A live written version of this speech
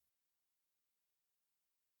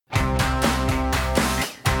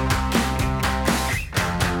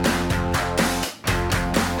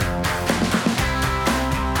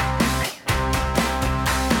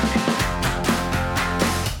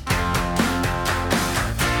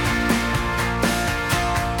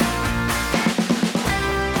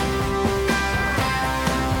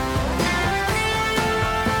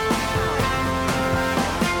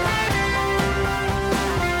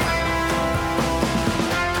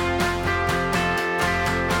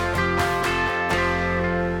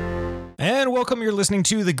welcome. You're listening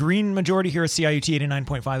to The Green Majority here at CIUT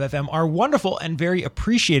 89.5 FM, our wonderful and very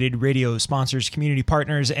appreciated radio sponsors, community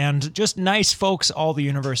partners, and just nice folks all the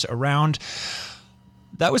universe around.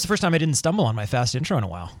 That was the first time I didn't stumble on my fast intro in a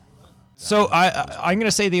while. So I'm going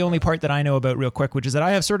to say the only part that I know about real quick, which is that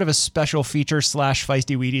I have sort of a special feature /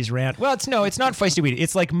 Feisty Wheaties rant. Well, it's not Feisty Wheaties.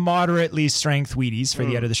 It's like moderately strength Wheaties for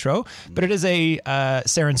the end of the show, but it is a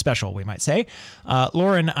Saren special, we might say.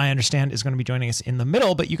 Lauren, I understand, is going to be joining us in the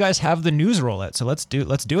middle, but you guys have the news rollout, so let's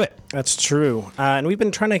do it. That's true. And we've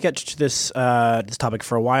been trying to get to this topic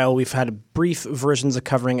for a while. We've had brief versions of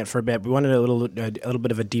covering it for a bit. We wanted a little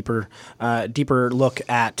bit of a deeper look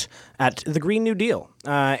at the Green New Deal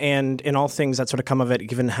and in all things that sort of come of it,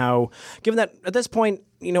 given that at this point,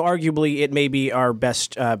 arguably it may be our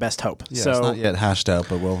best hope. Yeah, so, it's not yet hashed out,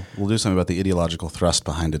 but we'll do something about the ideological thrust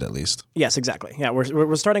behind it at least. Yes, exactly. Yeah,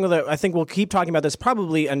 we're starting with I think we'll keep talking about this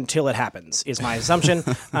probably until it happens, is my assumption,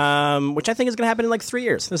 which I think is going to happen in like 3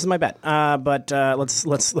 years. This is my bet. But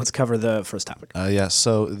let's cover the first topic.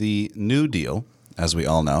 So the New Deal, as we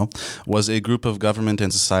all know, was a group of government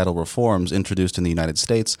and societal reforms introduced in the United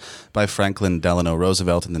States by Franklin Delano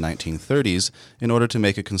Roosevelt in the 1930s in order to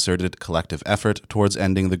make a concerted collective effort towards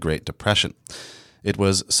ending the Great Depression. It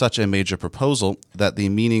was such a major proposal that the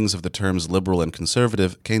meanings of the terms liberal and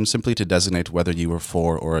conservative came simply to designate whether you were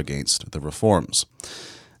for or against the reforms.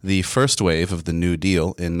 The first wave of the New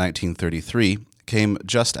Deal in 1933 came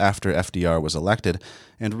just after FDR was elected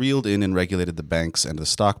and reeled in and regulated the banks and the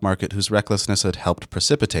stock market whose recklessness had helped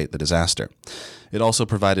precipitate the disaster. It also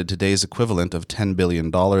provided today's equivalent of $10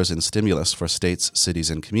 billion in stimulus for states, cities,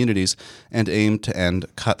 and communities and aimed to end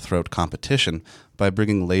cutthroat competition by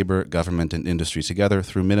bringing labor, government, and industry together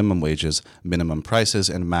through minimum wages, minimum prices,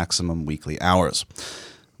 and maximum weekly hours.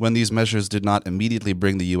 When these measures did not immediately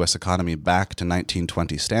bring the U.S. economy back to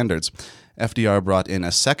 1920 standards, FDR brought in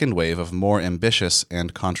a second wave of more ambitious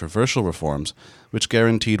and controversial reforms, which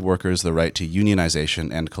guaranteed workers the right to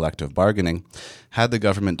unionization and collective bargaining, had the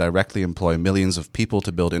government directly employ millions of people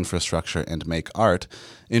to build infrastructure and make art,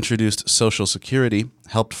 introduced Social Security,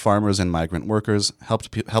 helped farmers and migrant workers,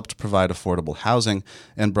 helped provide affordable housing,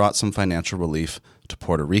 and brought some financial relief to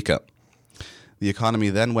Puerto Rico. The economy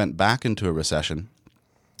then went back into a recession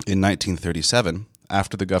in 1937,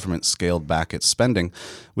 after the government scaled back its spending,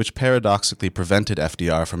 which paradoxically prevented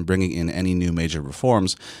FDR from bringing in any new major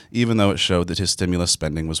reforms, even though it showed that his stimulus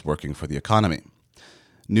spending was working for the economy.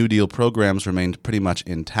 New Deal programs remained pretty much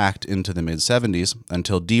intact into the mid-70s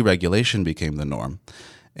until deregulation became the norm,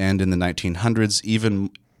 and in the 1900s,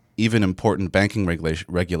 even important banking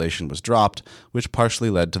regulation was dropped, which partially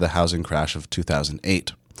led to the housing crash of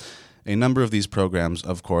 2008. A number of these programs,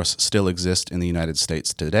 of course, still exist in the United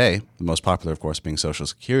States today, the most popular, of course, being Social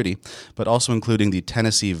Security, but also including the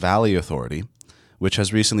Tennessee Valley Authority, which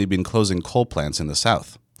has recently been closing coal plants in the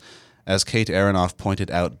South. As Kate Aronoff pointed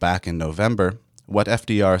out back in November, what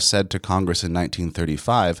FDR said to Congress in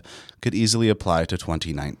 1935 could easily apply to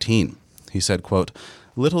 2019. He said, quote,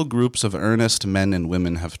 "Little groups of earnest men and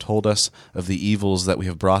women have told us of the evils that we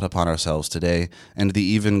have brought upon ourselves today, and the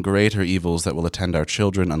even greater evils that will attend our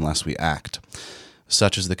children unless we act.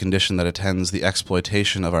 Such is the condition that attends the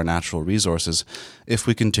exploitation of our natural resources if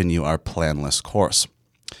we continue our planless course."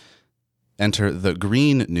 Enter the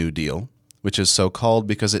Green New Deal, which is so called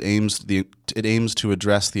because it aims to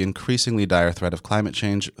address the increasingly dire threat of climate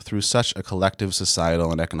change through such a collective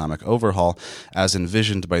societal and economic overhaul as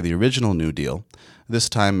envisioned by the original New Deal, this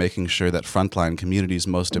time making sure that frontline communities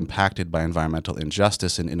most impacted by environmental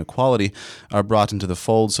injustice and inequality are brought into the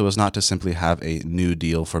fold so as not to simply have a New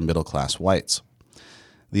Deal for middle-class whites.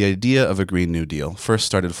 The idea of a Green New Deal first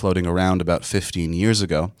started floating around about 15 years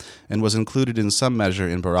ago and was included in some measure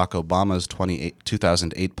in Barack Obama's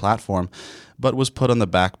 2008 platform, but was put on the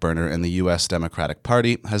back burner, and the U.S. Democratic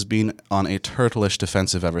Party has been on a turtleish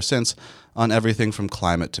defensive ever since on everything from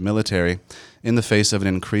climate to military, in the face of an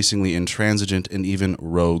increasingly intransigent and even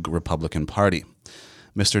rogue Republican Party.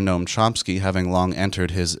 Mr. Noam Chomsky, having long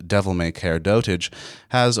entered his devil-may-care dotage,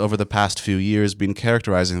 has over the past few years been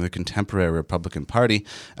characterizing the contemporary Republican Party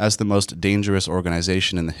as the most dangerous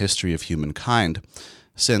organization in the history of humankind,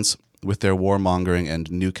 since, with their warmongering and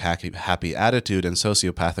nuke-happy attitude and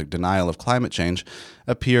sociopathic denial of climate change,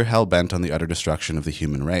 appear hell-bent on the utter destruction of the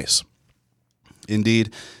human race.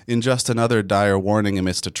 Indeed, in just another dire warning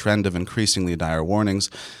amidst a trend of increasingly dire warnings,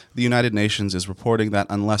 the United Nations is reporting that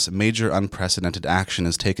unless major unprecedented action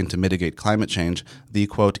is taken to mitigate climate change, the,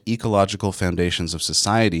 quote, ecological foundations of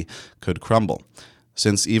society could crumble.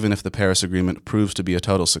 Since even if the Paris Agreement proves to be a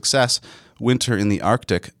total success, winter in the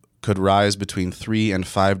Arctic could rise between 3 and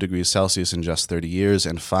 5 degrees Celsius in just 30 years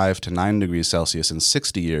and 5 to 9 degrees Celsius in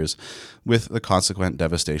 60 years, with the consequent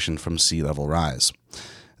devastation from sea level rise.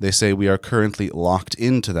 They say we are currently locked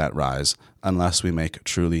into that rise unless we make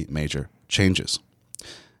truly major changes.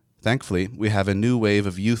 Thankfully, we have a new wave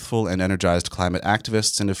of youthful and energized climate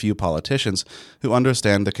activists and a few politicians who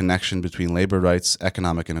understand the connection between labor rights,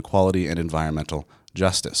 economic inequality, and environmental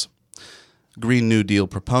justice. Green New Deal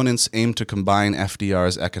proponents aim to combine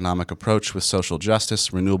FDR's economic approach with social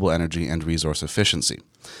justice, renewable energy, and resource efficiency.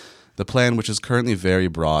 The plan, which is currently very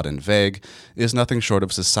broad and vague, is nothing short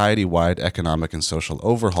of society-wide economic and social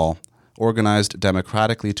overhaul, organized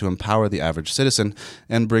democratically to empower the average citizen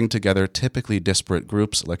and bring together typically disparate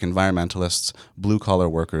groups like environmentalists, blue-collar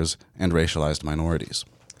workers, and racialized minorities.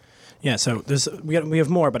 Yeah, so we have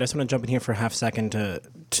more, but I just want to jump in here for a half second to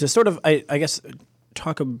sort of, I guess,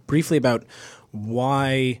 talk briefly about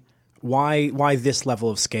why this level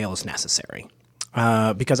of scale is necessary.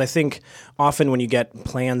 Because I think often when you get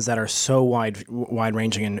plans that are so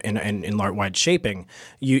wide-ranging and wide shaping,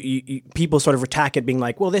 you people sort of attack it being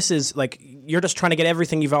like, well, this is like you're just trying to get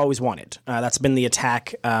everything you've always wanted. That's been the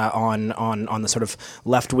attack on the sort of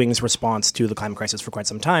left wing's response to the climate crisis for quite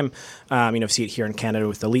some time. See it here in Canada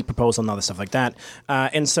with the LEAP proposal and other stuff like that.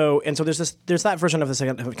 And so there's that version of this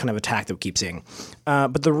kind of attack that we keep seeing.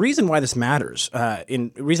 But the reason why this matters,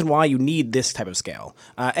 the reason why you need this type of scale,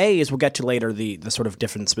 is we'll get to later the sort of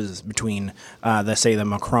differences between the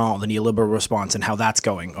Macron, the neoliberal response, and how that's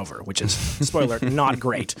going over, which is, spoiler, not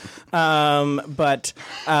great. But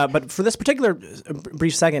for this particular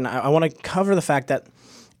brief second, I want to cover the fact that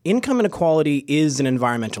income inequality is an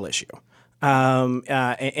environmental issue.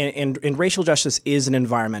 And racial justice is an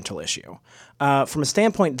environmental issue. From a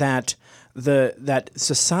standpoint that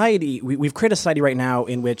society, we've created a society right now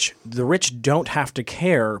in which the rich don't have to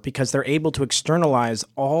care because they're able to externalize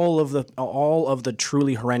all of the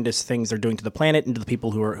truly horrendous things they're doing to the planet and to the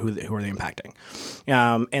people who are impacting.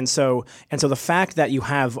 And so the fact that you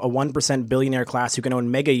have a 1% billionaire class who can own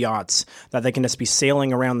mega yachts that they can just be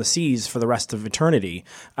sailing around the seas for the rest of eternity,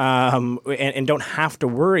 and don't have to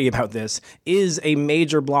worry about this is a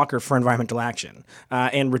major blocker for environmental action.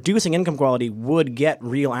 And reducing income inequality would get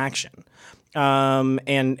real action. And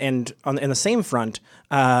in the same front,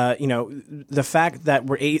 the fact that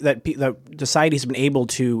that society has been able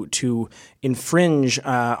to infringe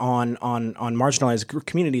on marginalized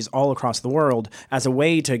communities all across the world as a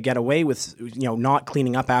way to get away with not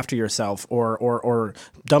cleaning up after yourself or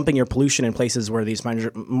dumping your pollution in places where these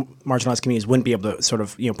marginalized communities wouldn't be able to sort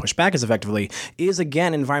of push back as effectively is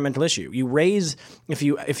again an environmental issue. You raise if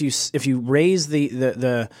you raise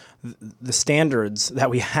the standards that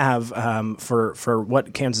we have for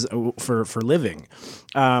what counts for living.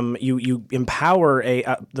 You empower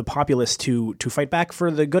the populace to fight back for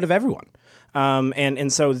the good of everyone,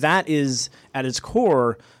 and so that is at its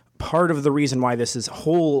core part of the reason why this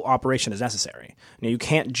whole operation is necessary. You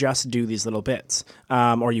can't just do these little bits,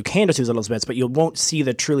 or you can just do these little bits, but you won't see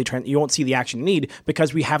you won't see the action you need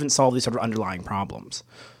because we haven't solved these sort of underlying problems.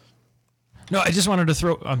 No, I just wanted to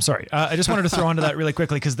throw onto that really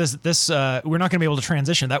quickly because this we're not going to be able to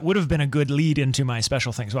transition. That would have been a good lead into my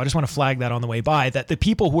special thing. So I just want to flag that on the way by, that the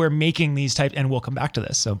people who are making these types, and we'll come back to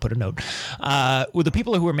this, so put a note, with the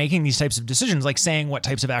people who are making these types of decisions, like saying what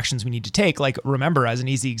types of actions we need to take, like remember as an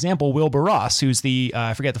easy example, Wilbur Ross, who's the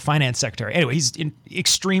finance secretary. Anyway, he's an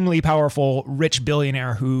extremely powerful, rich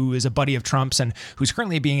billionaire who is a buddy of Trump's and who's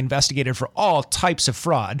currently being investigated for all types of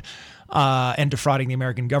fraud. And defrauding the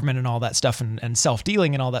American government and all that stuff and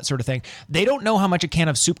self-dealing and all that sort of thing. They don't know how much a can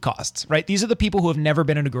of soup costs, right? These are the people who have never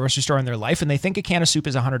been in a grocery store in their life and they think a can of soup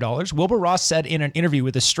is $100. Wilbur Ross said in an interview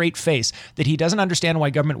with a straight face that he doesn't understand why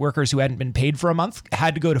government workers who hadn't been paid for a month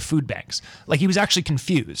had to go to food banks. Like he was actually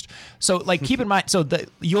confused. So like keep in mind, so that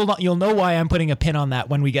you'll know why I'm putting a pin on that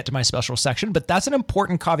when we get to my special section, but that's an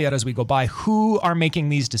important caveat as we go by. Who are making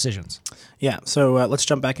these decisions? Yeah, so let's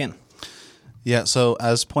jump back in. Yeah, so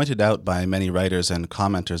as pointed out by many writers and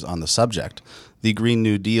commenters on the subject, the Green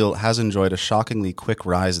New Deal has enjoyed a shockingly quick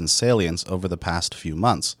rise in salience over the past few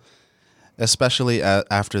months, especially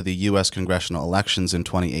after the U.S. congressional elections in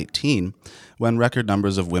 2018, when record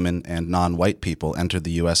numbers of women and non-white people entered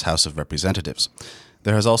the U.S. House of Representatives.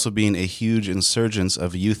 There has also been a huge insurgence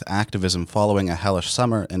of youth activism following a hellish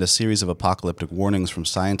summer and a series of apocalyptic warnings from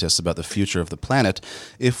scientists about the future of the planet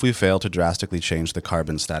if we fail to drastically change the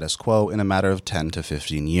carbon status quo in a matter of 10 to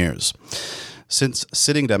 15 years. Since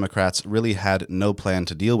sitting Democrats really had no plan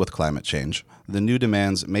to deal with climate change, the new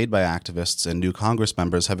demands made by activists and new Congress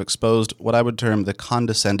members have exposed what I would term the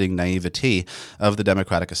condescending naivety of the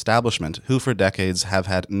Democratic establishment, who for decades have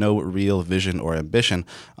had no real vision or ambition,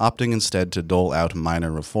 opting instead to dole out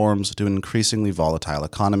minor reforms to an increasingly volatile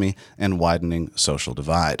economy and widening social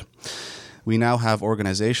divide. We now have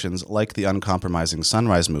organizations like the Uncompromising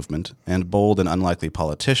Sunrise Movement and bold and unlikely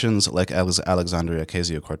politicians like Alexandria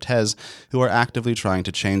Ocasio-Cortez who are actively trying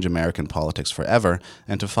to change American politics forever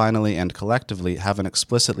and to finally and collectively have an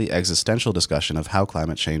explicitly existential discussion of how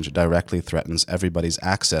climate change directly threatens everybody's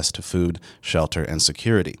access to food, shelter, and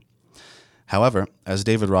security. However, as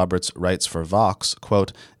David Roberts writes for Vox,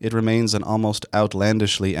 quote, "It remains an almost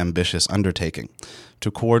outlandishly ambitious undertaking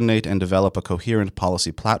to coordinate and develop a coherent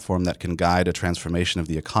policy platform that can guide a transformation of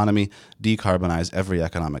the economy, decarbonize every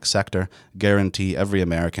economic sector, guarantee every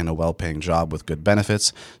American a well-paying job with good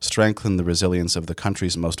benefits, strengthen the resilience of the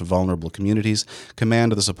country's most vulnerable communities,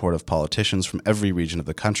 command the support of politicians from every region of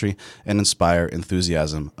the country, and inspire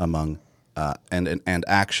enthusiasm among and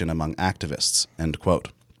action among activists," end quote.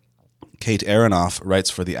 Kate Aronoff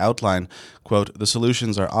writes for The Outline, quote, "The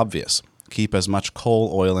solutions are obvious. Keep as much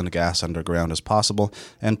coal, oil, and gas underground as possible,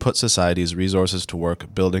 and put society's resources to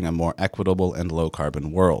work building a more equitable and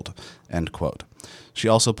low-carbon world," end quote. She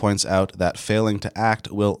also points out that failing to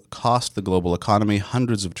act will cost the global economy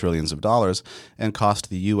hundreds of trillions of dollars and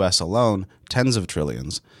cost the U.S. alone tens of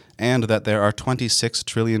trillions, and that there are $26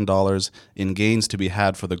 trillion in gains to be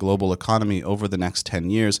had for the global economy over the next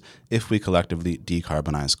 10 years if we collectively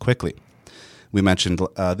decarbonize quickly. We mentioned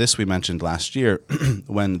last year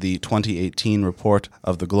when the 2018 report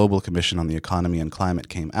of the Global Commission on the Economy and Climate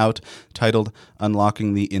came out, titled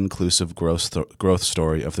 "Unlocking the Inclusive Growth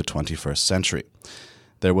Story of the 21st Century."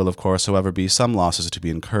 There will, of course, however, be some losses to be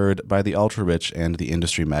incurred by the ultra-rich and the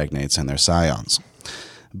industry magnates and their scions.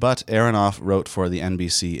 But Aronoff wrote for the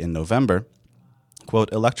NBC in November,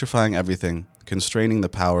 quote, "Electrifying everything, constraining the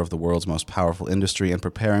power of the world's most powerful industry, and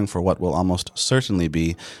preparing for what will almost certainly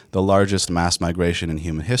be the largest mass migration in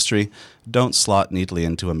human history don't slot neatly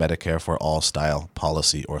into a Medicare for all style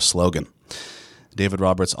policy or slogan." David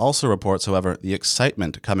Roberts also reports, however, the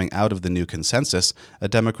excitement coming out of the new consensus, a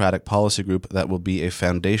Democratic policy group that will be a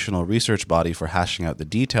foundational research body for hashing out the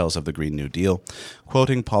details of the Green New Deal,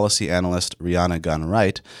 quoting policy analyst Rihanna Gunn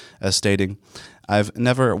Wright as stating, "I've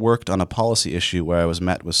never worked on a policy issue where I was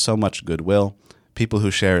met with so much goodwill, people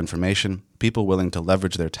who share information, people willing to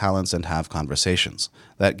leverage their talents and have conversations.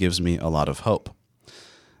 That gives me a lot of hope."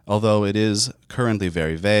 Although it is currently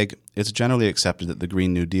very vague, it's generally accepted that the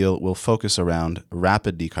Green New Deal will focus around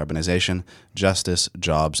rapid decarbonization, justice,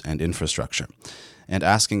 jobs, and infrastructure. And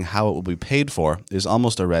asking how it will be paid for is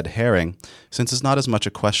almost a red herring, since it's not as much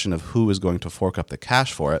a question of who is going to fork up the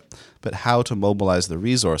cash for it, but how to mobilize the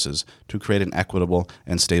resources to create an equitable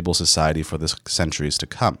and stable society for the centuries to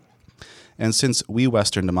come. And since we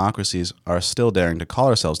Western democracies are still daring to call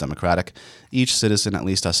ourselves democratic, each citizen, at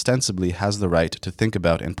least ostensibly, has the right to think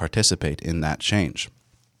about and participate in that change.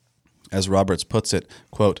 As Roberts puts it,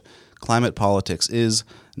 quote, "Climate politics is,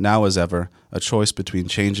 now as ever, a choice between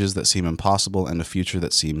changes that seem impossible and a future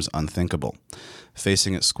that seems unthinkable.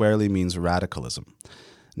 Facing it squarely means radicalism.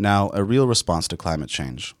 Now, a real response to climate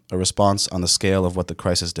change, a response on the scale of what the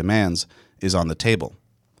crisis demands, is on the table.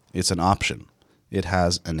 It's an option. It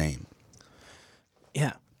has a name."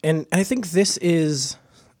 Yeah, and I think this is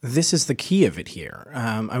the key of it here.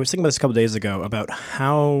 I was thinking about this a couple days ago about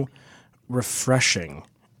how refreshing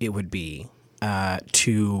it would be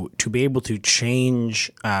to be able to change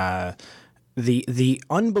the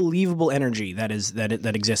unbelievable energy that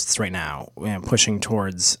exists right now, pushing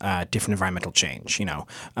towards different environmental change.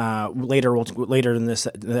 Later in this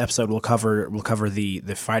episode we'll cover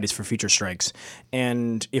the Fridays for Future strikes,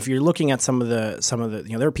 and if you're looking at some of the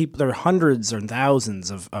there are hundreds or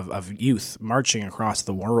thousands of youth marching across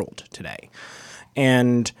the world today,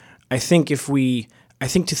 and I think to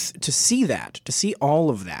see all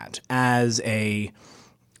of that as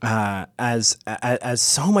as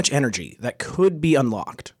so much energy that could be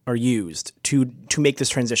unlocked or used to make this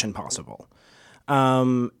transition possible,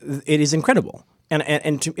 it is incredible, and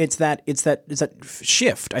it's that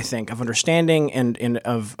shift, I think, of understanding and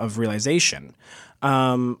of realization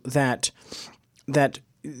that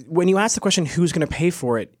when you ask the question who's going to pay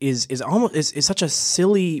for it is such a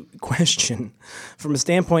silly question from a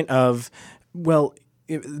standpoint of, well,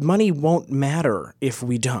 money won't matter if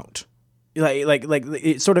we don't. Like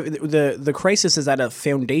it's sort of the crisis is at a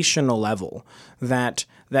foundational level that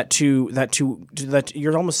that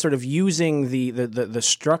you're almost sort of using the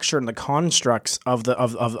structure and the constructs of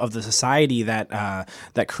the society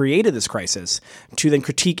that created this crisis to then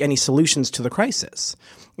critique any solutions to the crisis.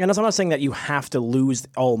 And I'm not saying that you have to lose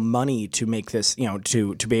all money to make this,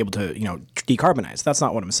 to be able to, decarbonize. That's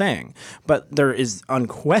not what I'm saying. But there is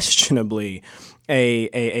unquestionably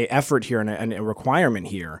a effort here and a requirement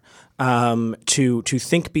here to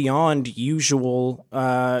think beyond usual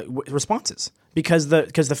responses, because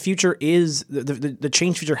the future is the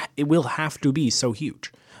change future. It will have to be so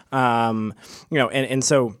huge, and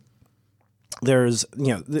so. There's,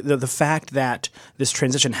 the fact that this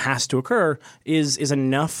transition has to occur is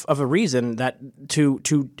enough of a reason that to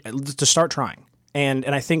start trying. And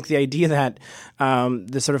I think the idea that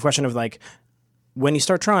this sort of question of like, when you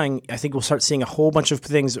start trying, I think we'll start seeing a whole bunch of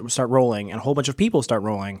things start rolling and a whole bunch of people start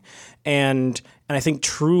rolling. And I think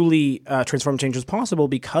truly transformative change is possible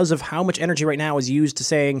because of how much energy right now is used to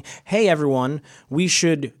saying, hey, everyone, we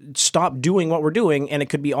should stop doing what we're doing. And it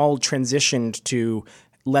could be all transitioned to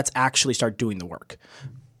let's actually start doing the work.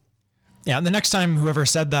 Yeah, and the next time whoever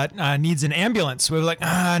said that needs an ambulance, we were like,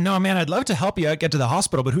 no, man, I'd love to help you get to the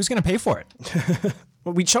hospital, but who's going to pay for it?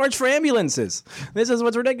 Well, we charge for ambulances. This is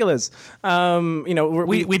what's ridiculous.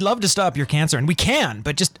 We'd love to stop your cancer, and we can,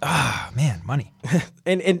 but just man, money.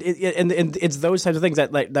 and it's those types of things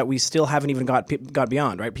that we still haven't even got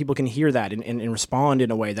beyond, right? People can hear that and respond in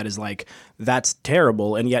a way that is like, that's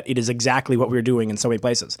terrible, and yet it is exactly what we're doing in so many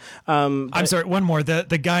places. I'm sorry, one more.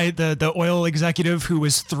 The guy, the oil executive who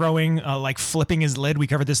was throwing, flipping his lid. We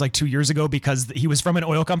covered this like 2 years ago because he was from an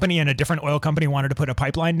oil company, and a different oil company wanted to put a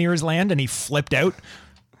pipeline near his land, and he flipped out.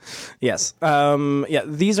 Yes.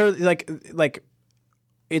 These are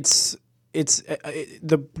it's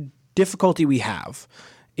the difficulty we have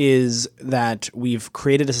is that we've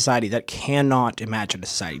created a society that cannot imagine a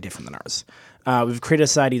society different than ours. We've created a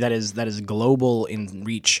society that is global in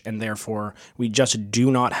reach, and therefore we just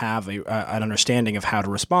do not have an understanding of how to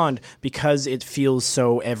respond because it feels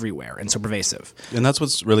so everywhere and so pervasive. And that's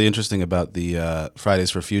what's really interesting about the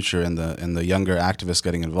Fridays for Future and the younger activists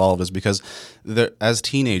getting involved, is because as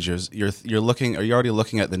teenagers, you're already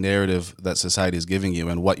looking at the narrative that society is giving you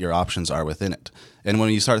and what your options are within it. And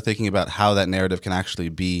when you start thinking about how that narrative can actually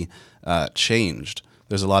be changed,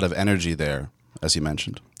 there's a lot of energy there, as you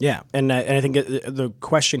mentioned. Yeah, and I think the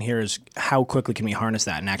question here is how quickly can we harness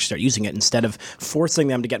that and actually start using it instead of forcing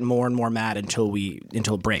them to get more and more mad until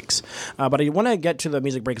it breaks. But I want to get to the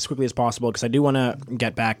music break as quickly as possible because I do want to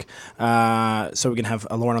get back so we can have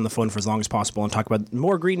Lauren on the phone for as long as possible and talk about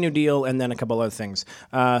more Green New Deal and then a couple other things.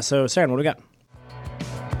 So, Saren, what do we got?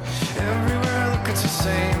 Everywhere I look, it's the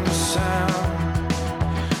same sound.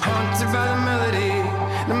 Haunted by the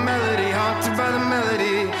melody, haunted by the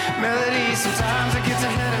melody. Sometimes it gets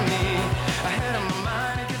ahead of me, ahead of my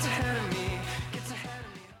mind, it gets ahead of me,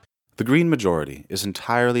 The Green Majority is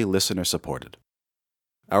entirely listener supported.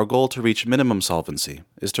 Our goal to reach minimum solvency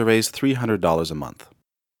is to raise $300 a month.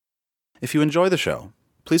 If you enjoy the show,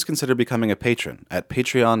 please consider becoming a patron at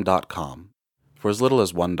patreon.com for as little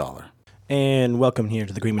as $1. And welcome here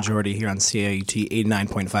to the Green Majority here on CIUT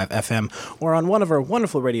 89.5 FM, or on one of our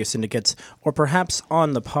wonderful radio syndicates, or perhaps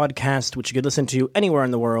on the podcast, which you could listen to anywhere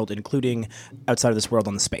in the world, including outside of this world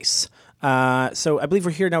on the space. So I believe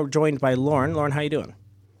we're here now joined by Lauren. Lauren, how are you doing?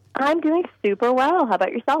 I'm doing super well. How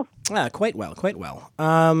about yourself? Quite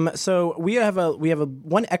well. So we have a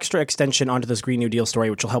one extra extension onto this Green New Deal story,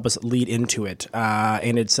 which will help us lead into it,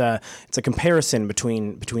 and it's a comparison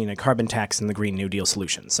between a carbon tax and the Green New Deal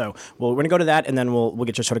solution. So we're going to go to that, and then we'll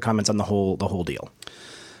get your sort of comments on the whole deal.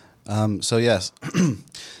 So yes,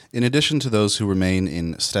 in addition to those who remain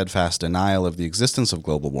in steadfast denial of the existence of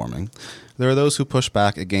global warming, there are those who push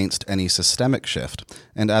back against any systemic shift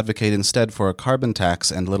and advocate instead for a carbon tax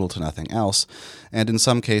and little to nothing else, and in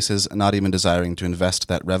some cases not even desiring to invest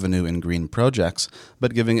that revenue in green projects,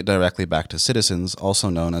 but giving it directly back to citizens, also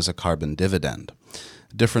known as a carbon dividend.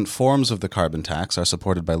 Different forms of the carbon tax are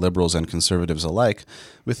supported by liberals and conservatives alike,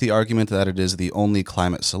 with the argument that it is the only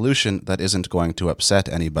climate solution that isn't going to upset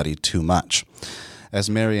anybody too much. As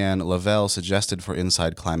Marianne Lavelle suggested for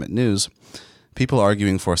Inside Climate News, people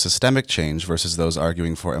arguing for systemic change versus those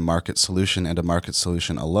arguing for a market solution and a market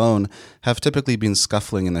solution alone have typically been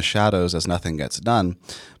scuffling in the shadows as nothing gets done,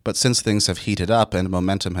 but since things have heated up and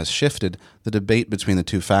momentum has shifted, the debate between the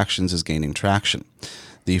two factions is gaining traction.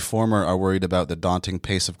 The former are worried about the daunting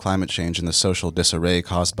pace of climate change and the social disarray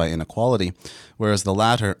caused by inequality, whereas the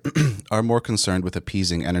latter are more concerned with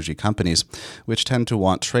appeasing energy companies, which tend to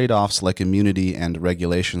want trade-offs like immunity and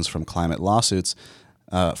regulations from climate lawsuits,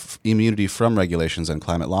 immunity from regulations and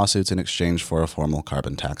climate lawsuits in exchange for a formal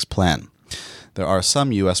carbon tax plan. There are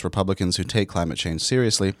some U.S. Republicans who take climate change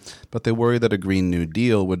seriously, but they worry that a Green New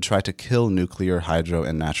Deal would try to kill nuclear, hydro,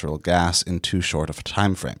 and natural gas in too short of a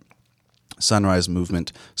time frame. Sunrise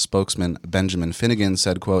Movement spokesman Benjamin Finnegan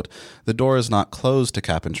said, quote, "The door is not closed to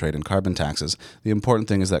cap and trade and carbon taxes. The important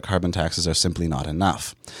thing is that carbon taxes are simply not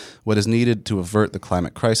enough. What is needed to avert the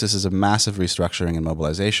climate crisis is a massive restructuring and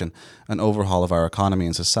mobilization, an overhaul of our economy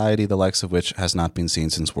and society, the likes of which has not been seen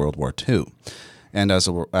since World War II. And as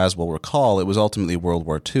we'll recall, it was ultimately World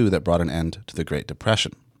War II that brought an end to the Great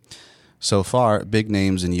Depression. So far, big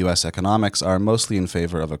names in U.S. economics are mostly in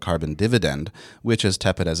favor of a carbon dividend, which, as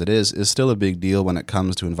tepid as it is still a big deal when it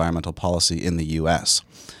comes to environmental policy in the U.S.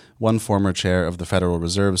 One former chair of the Federal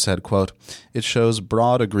Reserve said, quote, "It shows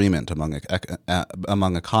broad agreement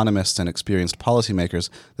among economists and experienced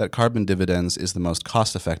policymakers that carbon dividends is the most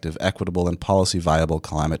cost-effective, equitable, and policy-viable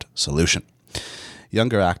climate solution."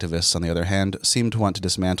 Younger activists, on the other hand, seem to want to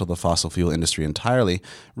dismantle the fossil fuel industry entirely,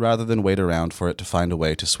 rather than wait around for it to find a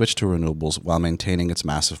way to switch to renewables while maintaining its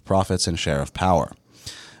massive profits and share of power.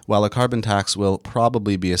 While a carbon tax will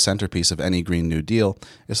probably be a centerpiece of any Green New Deal,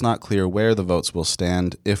 it's not clear where the votes will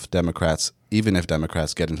stand even if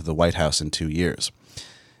Democrats get into the White House in 2 years.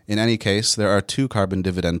 In any case, there are 2 carbon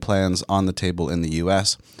dividend plans on the table in the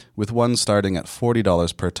U.S., with one starting at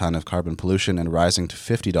 $40 per ton of carbon pollution and rising to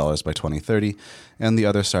 $50 by 2030, and the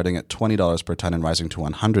other starting at $20 per ton and rising to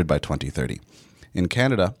 $100 by 2030. In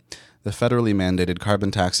Canada, the federally mandated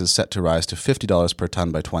carbon tax is set to rise to $50 per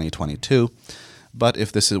ton by 2022, but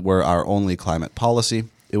if this were our only climate policy,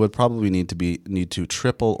 it would probably need to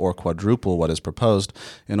triple or quadruple what is proposed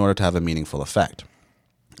in order to have a meaningful effect.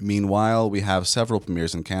 Meanwhile, we have several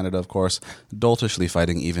premiers in Canada, of course, doltishly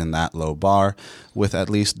fighting even that low bar, with at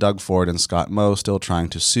least Doug Ford and Scott Moe still trying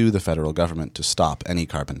to sue the federal government to stop any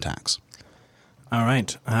carbon tax. All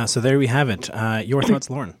right. So there we have it. Your thoughts,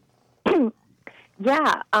 Lauren?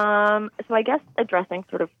 Yeah. So I guess addressing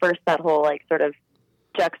sort of first that whole sort of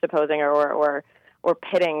juxtaposing or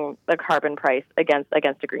pitting the carbon price against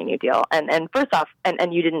a Green New Deal. And first off,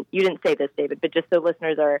 and you didn't say this, David, but just so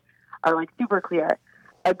listeners are super clear.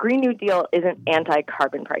 A Green New Deal isn't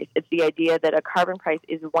anti-carbon price. It's the idea that a carbon price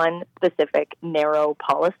is one specific narrow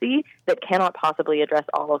policy that cannot possibly address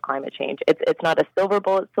all of climate change. It's not a silver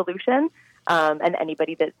bullet solution, and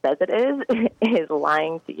anybody that says it is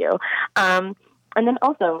lying to you. And then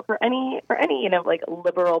also for any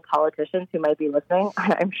liberal politicians who might be listening,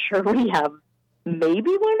 I'm sure we have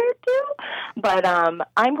maybe one or two, but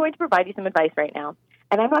I'm going to provide you some advice right now.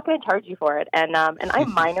 And I'm not going to charge you for it. And I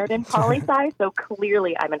minored in poli-sci, so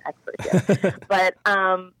clearly I'm an expert here. But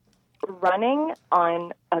running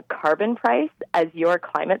on a carbon price as your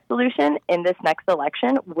climate solution in this next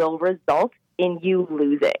election will result in you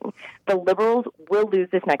losing. The Liberals will lose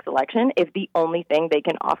this next election if the only thing they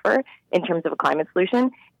can offer in terms of a climate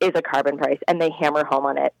solution is a carbon price, and they hammer home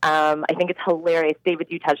on it. I think it's hilarious. David,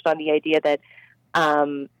 you touched on the idea that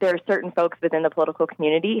there are certain folks within the political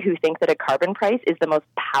community who think that a carbon price is the most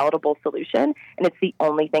palatable solution, and it's the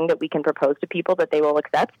only thing that we can propose to people that they will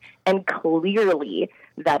accept. And clearly,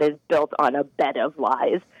 that is built on a bed of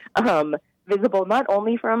lies, visible not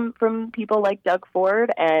only from people like Doug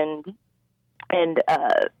Ford and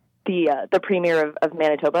the premier of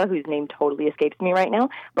Manitoba, whose name totally escapes me right now,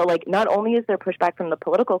 but not only is there pushback from the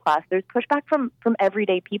political class, there's pushback from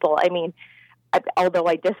everyday people. I mean, although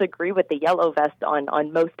I disagree with the yellow vest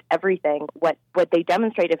on most everything, what they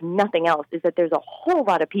demonstrate, if nothing else, is that there's a whole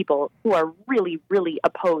lot of people who are really, really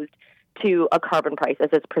opposed to a carbon price as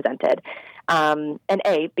it's presented. And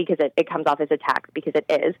because it comes off as a tax, because it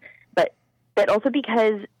is, but also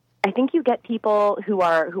because I think you get people who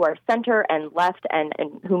are center and left and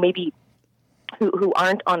who maybe who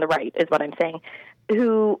aren't on the right, is what I'm saying,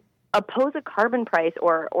 who oppose a carbon price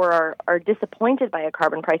or are disappointed by a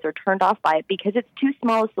carbon price or turned off by it because it's too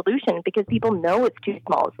small a solution, because people know it's too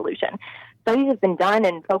small a solution. Studies have been done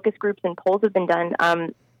and focus groups and polls have been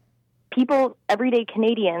done. People, everyday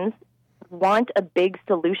Canadians, want a big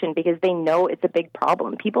solution because they know it's a big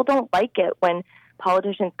problem. People don't like it when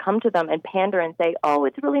politicians come to them and pander and say, oh,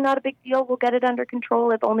 it's really not a big deal, we'll get it under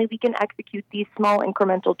control if only we can execute these small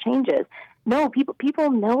incremental changes. No,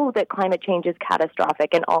 people know that climate change is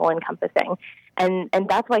catastrophic and all-encompassing. And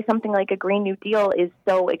that's why something like a Green New Deal is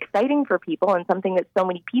so exciting for people, and something that so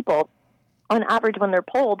many people, on average, when they're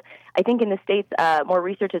polled, I think in the States, more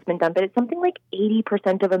research has been done, but it's something like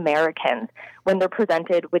 80% of Americans, when they're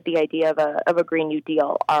presented with the idea of a Green New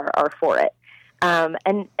Deal, are for it.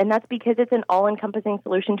 And that's because it's an all-encompassing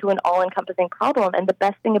solution to an all-encompassing problem. And the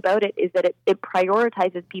best thing about it is that it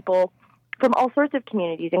prioritizes people from all sorts of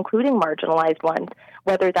communities, including marginalized ones,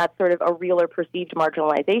 whether that's sort of a real or perceived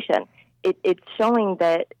marginalization. it's showing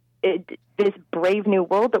that this brave new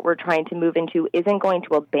world that we're trying to move into isn't going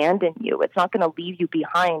to abandon you. It's not going to leave you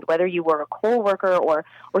behind. Whether you were a coal worker or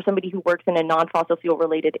somebody who works in a non-fossil fuel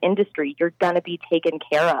related industry, you're going to be taken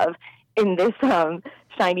care of in this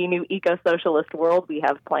shiny new eco-socialist world we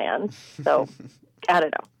have planned. So, I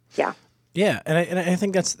don't know. Yeah. Yeah, and I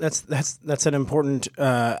think that's an important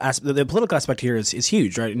aspect. The political aspect here is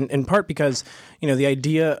huge, right? In part because, the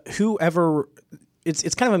idea whoever.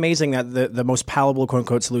 It's kind of amazing that the most palatable quote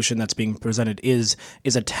unquote solution that's being presented is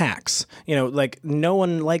a tax. No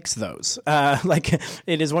one likes those.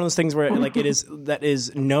 It is one of those things where that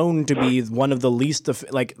is known to be one of the least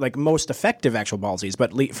most effective actual policies,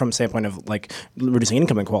 but from standpoint of reducing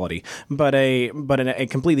income inequality, but a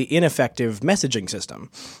completely ineffective messaging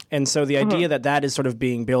system. And so the idea that is sort of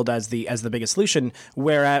being billed as the biggest solution,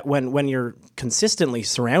 where when you're consistently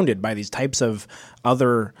surrounded by these types of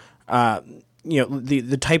other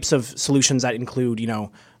the types of solutions that include,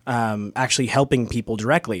 actually helping people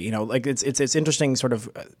directly, it's interesting sort of,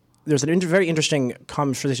 there's a very interesting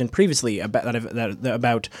conversation previously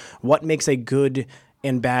about what makes a good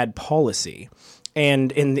and bad policy.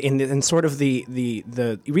 And in sort of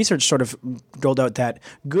the research sort of rolled out that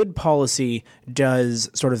good policy does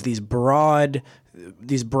sort of these broad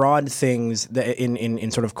things that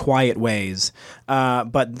in sort of quiet ways,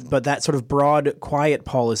 but that sort of broad quiet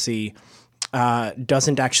policy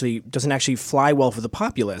doesn't actually fly well for the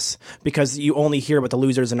populace, because you only hear about the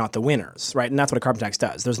losers and not the winners, right? And that's what a carbon tax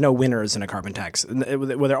does. There's no winners in a carbon tax.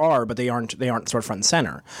 Well, there are, but they aren't sort of front and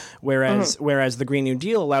center. Whereas the Green New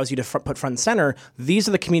Deal allows you to put front and center, these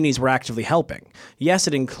are the communities we're actively helping. Yes,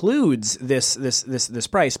 it includes this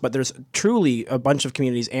price, but there's truly a bunch of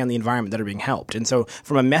communities and the environment that are being helped. And so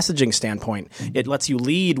from a messaging standpoint, it lets you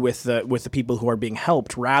lead with the people who are being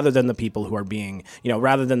helped, rather than the people who are being,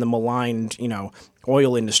 rather than the maligned,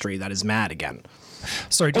 oil industry that is mad again.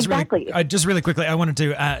 Sorry, just really quickly, I wanted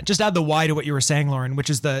to just add the why to what you were saying, Lauren,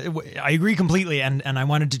 which is I agree completely, and I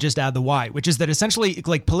wanted to just add the why, which is that essentially,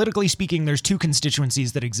 politically speaking, there's two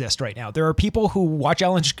constituencies that exist right now. There are people who watch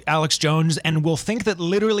Alex Jones and will think that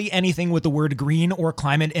literally anything with the word green or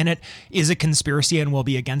climate in it is a conspiracy and will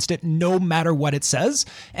be against it, no matter what it says,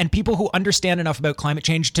 and people who understand enough about climate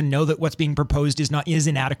change to know that what's being proposed is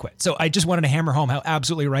inadequate. So I just wanted to hammer home how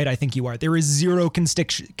absolutely right I think you are. There is zero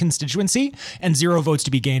constituency and zero votes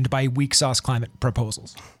to be gained by weak sauce climate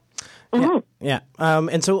proposals. Yeah.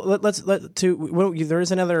 And so there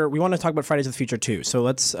is another. We want to talk about Fridays of the Future too. So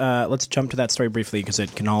let's jump to that story briefly, because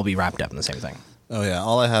it can all be wrapped up in the same thing. Oh, yeah.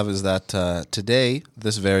 All I have is that today,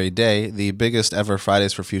 this very day, the biggest ever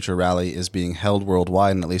Fridays for Future rally is being held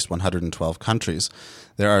worldwide in at least 112 countries.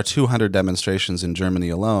 There are 200 demonstrations in Germany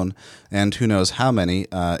alone, and who knows how many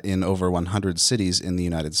in over 100 cities in the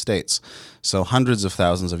United States. So hundreds of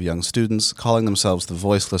thousands of young students, calling themselves the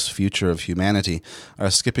voiceless future of humanity,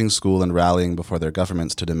 are skipping school and rallying before their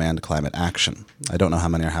governments to demand climate action. I don't know how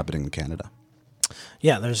many are happening in Canada.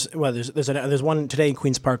 Yeah, there's one today in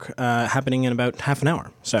Queen's Park happening in about half an hour.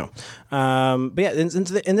 So, but yeah,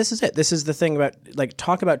 and this is it. This is the thing about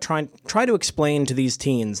try to explain to these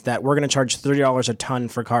teens that we're going to charge $30 a ton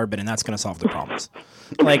for carbon, and that's going to solve the problems.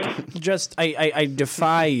 I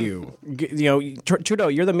defy you. Trudeau,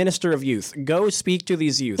 you're the Minister of Youth. Go speak to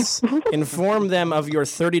these youths, inform them of your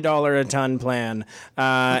 $30 a ton plan,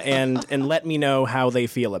 and let me know how they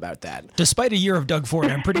feel about that. Despite a year of Doug Ford,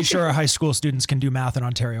 I'm pretty sure our high school students can do math in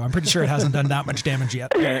Ontario. I'm pretty sure it hasn't done that much damage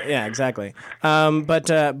yet. Yeah, exactly. But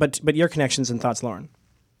your connections and thoughts, Lauren.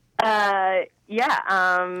 I guess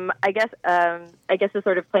it's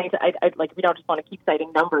sort of playing to, we don't just want to keep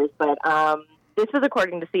citing numbers, but this was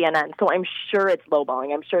according to CNN, so I'm sure it's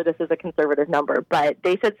lowballing. I'm sure this is a conservative number, but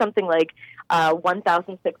they said something like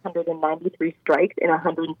 1,693 strikes in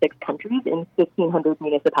 106 countries in 1,500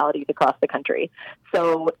 municipalities across the country.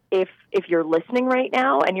 So if you're listening right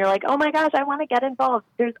now and you're like, oh my gosh, I want to get involved,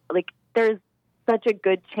 there's such a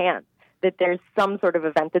good chance that there's some sort of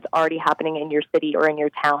event that's already happening in your city or in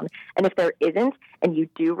your town. And if there isn't, and you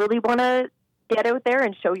do really want to get out there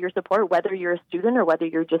and show your support, whether you're a student or whether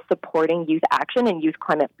you're just supporting youth action and youth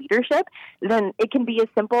climate leadership, then it can be as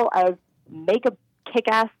simple as make a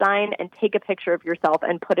kick-ass sign and take a picture of yourself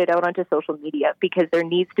and put it out onto social media, because there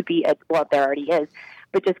needs to be, there already is,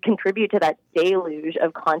 but just contribute to that deluge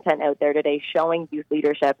of content out there today showing youth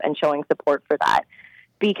leadership and showing support for that.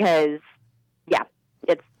 Because, yeah,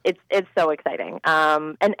 it's so exciting.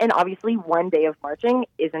 And obviously one day of marching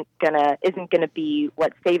isn't gonna be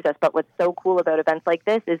what saves us. But what's so cool about events like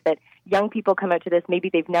this is that young people come out to this, maybe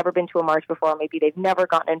they've never been to a march before, maybe they've never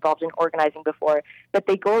gotten involved in organizing before, but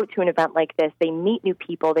they go out to an event like this, they meet new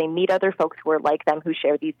people, they meet other folks who are like them, who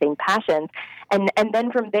share these same passions, and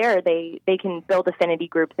then from there they can build affinity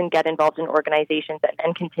groups and get involved in organizations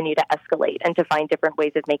and continue to escalate and to find different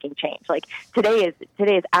ways of making change. Like today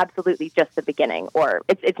is absolutely just the beginning, or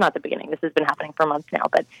it's not the beginning. This has been happening for months now,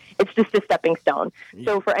 but it's just a stepping stone. Yeah.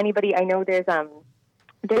 So for anybody, I know there's a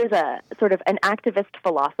sort of an activist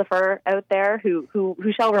philosopher out there who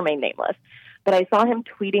shall remain nameless, but I saw him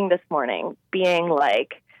tweeting this morning being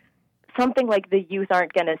like something like the youth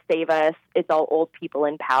aren't going to save us, it's all old people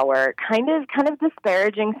in power, kind of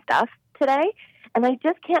disparaging stuff today. And I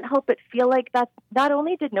just can't help but feel like that not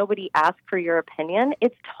only did nobody ask for your opinion,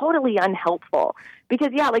 it's totally unhelpful. Because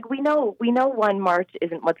yeah, like we know one march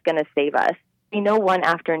isn't what's going to save us. We know one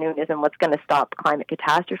afternoon isn't what's going to stop climate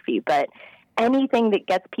catastrophe, but anything that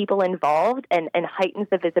gets people involved and heightens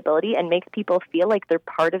the visibility and makes people feel like they're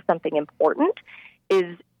part of something important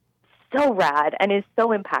is so rad and is so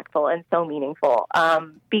impactful and so meaningful.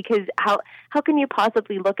 Because how can you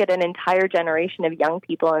possibly look at an entire generation of young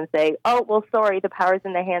people and say, oh, well, sorry, the power's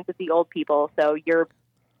in the hands of the old people, so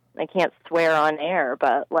I can't swear on air,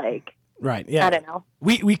 but like... Right. Yeah. I don't know.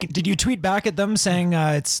 We did you tweet back at them saying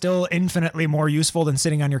it's still infinitely more useful than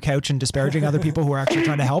sitting on your couch and disparaging other people who are actually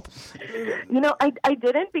trying to help? I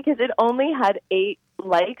didn't, because it only had 8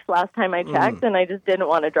 likes last time I checked, and I just didn't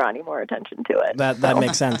want to draw any more attention to it. That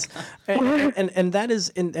makes sense, and that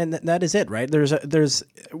is it, right? There's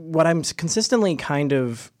what I'm consistently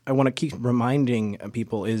I want to keep reminding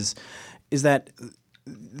people is that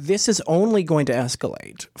this is only going to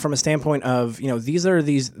escalate from a standpoint of,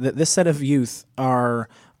 this set of youth are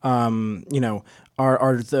sort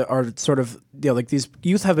of, like these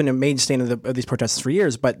youth have been a mainstay of these protests for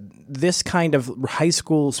years, but this kind of high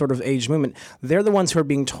school sort of age movement, they're the ones who are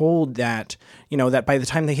being told that, that by the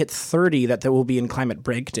time they hit 30, that they will be in climate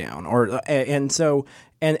breakdown,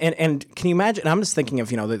 And can you imagine? I'm just thinking of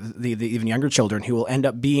the even younger children who will end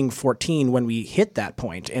up being 14 when we hit that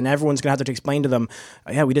point, and everyone's gonna have to explain to them,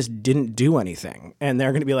 yeah, we just didn't do anything, and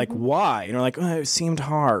they're gonna be like, why? Like, oh, it seemed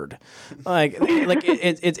hard.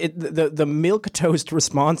 The milquetoast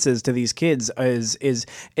responses to these kids is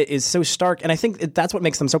so stark, and I think that's what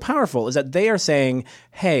makes them so powerful, is that they are saying,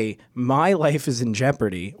 hey, my life is in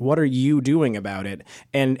jeopardy. What are you doing about it?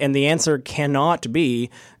 And the answer cannot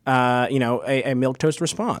be a milquetoast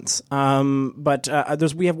response. But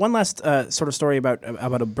we have one last sort of story about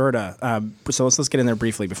Alberta. So let's get in there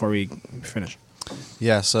briefly before we finish.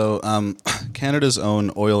 Yeah, so Canada's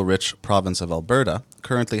own oil-rich province of Alberta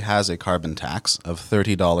currently has a carbon tax of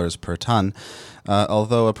 $30 per ton,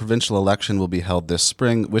 although a provincial election will be held this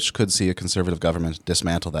spring, which could see a Conservative government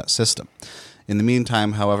dismantle that system. In the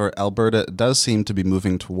meantime, however, Alberta does seem to be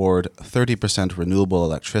moving toward 30% renewable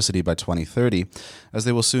electricity by 2030, as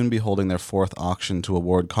they will soon be holding their 4th auction to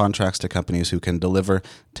award contracts to companies who can deliver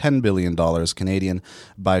 $10 billion Canadian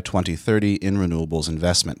by 2030 in renewables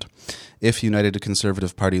investment. If United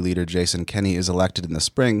Conservative Party leader Jason Kenney is elected in the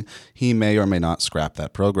spring, he may or may not scrap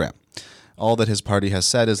that program. All that his party has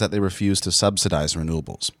said is that they refuse to subsidize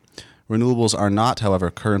renewables. Renewables are not,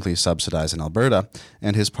 however, currently subsidized in Alberta,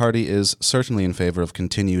 and his party is certainly in favor of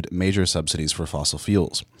continued major subsidies for fossil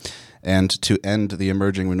fuels. And to end the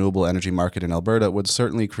emerging renewable energy market in Alberta would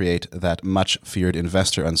certainly create that much-feared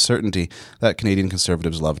investor uncertainty that Canadian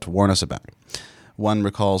Conservatives love to warn us about. One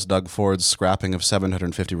recalls Doug Ford's scrapping of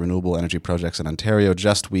 750 renewable energy projects in Ontario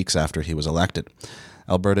just weeks after he was elected.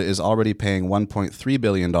 Alberta is already paying $1.3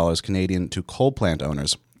 billion Canadian to coal plant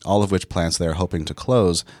owners, all of which plants they are hoping to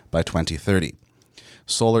close by 2030.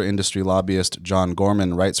 Solar industry lobbyist John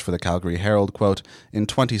Gorman writes for the Calgary Herald, quote, "In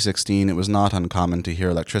 2016, it was not uncommon to hear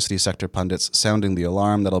electricity sector pundits sounding the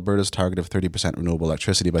alarm that Alberta's target of 30% renewable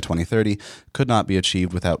electricity by 2030 could not be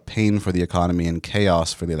achieved without pain for the economy and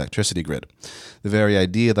chaos for the electricity grid. The very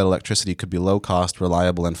idea that electricity could be low-cost,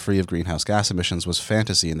 reliable, and free of greenhouse gas emissions was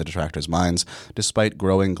fantasy in the detractors' minds, despite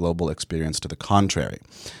growing global experience to the contrary."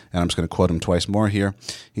 And I'm just going to quote him twice more here.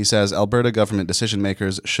 He says, "Alberta government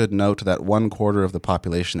decision-makers should note that 1/4 of the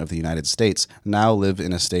population of the United States now live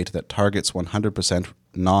in a state that targets 100%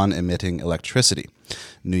 non-emitting electricity.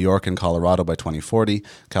 New York and Colorado by 2040,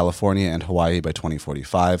 California and Hawaii by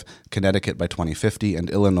 2045, Connecticut by 2050, and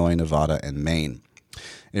Illinois, Nevada, and Maine."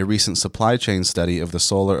 A recent supply chain study of the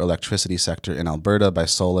solar electricity sector in Alberta by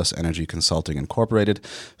Solus Energy Consulting Incorporated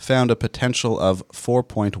found a potential of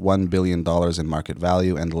 $4.1 billion in market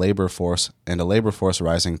value and a labor force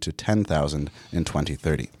rising to 10,000 in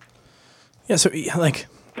 2030. Yeah, so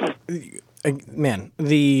man,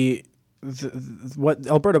 what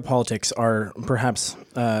Alberta politics are perhaps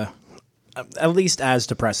at least as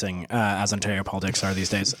depressing as Ontario politics are these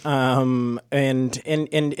days. And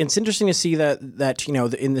it's interesting to see that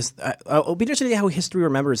in this, it'll be interesting to see how history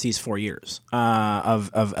remembers these 4 years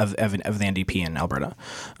of the NDP in Alberta.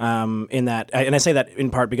 In that, and I say that in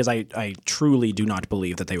part because I truly do not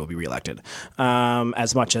believe that they will be reelected,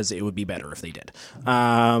 as much as it would be better if they did.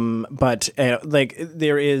 But like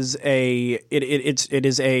there is it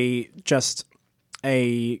is just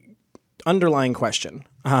a underlying question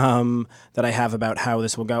that I have about how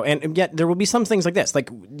this will go, and yet there will be some things like this.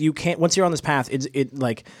 Like you can't, once you're on this path,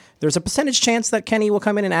 there's a percentage chance that Kenny will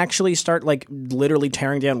come in and actually start like literally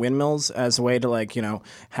tearing down windmills as a way to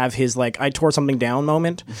have his I tore something down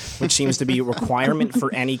moment, which seems to be a requirement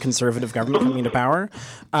for any conservative government coming into power.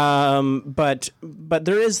 But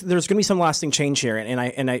there's going to be some lasting change here,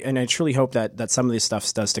 and I truly hope that some of this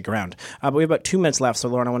stuff does stick around. But we have about 2 minutes left, so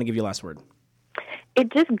Lauren, I want to give you the last word. It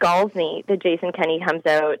just galls me that Jason Kenney comes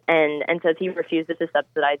out and says he refuses to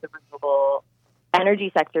subsidize the renewable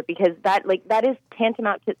energy sector, because that is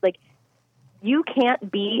tantamount to you can't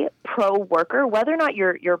be pro-worker, whether or not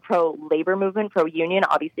you're pro-labor movement, pro-union.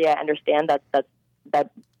 Obviously, I understand that's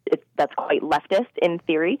quite leftist in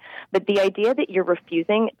theory, but the idea that you're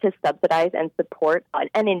refusing to subsidize and support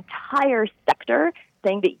an entire sector,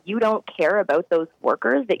 saying that you don't care about those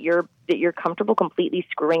workers, that you're comfortable completely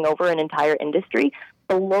screwing over an entire industry,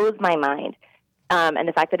 blows my mind. And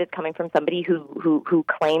the fact that it's coming from somebody who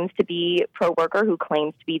claims to be pro-worker, who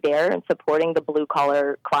claims to be there and supporting the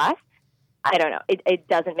blue-collar class, I don't know. It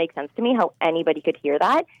doesn't make sense to me how anybody could hear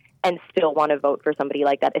that and still want to vote for somebody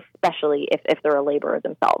like that, especially if they're a laborer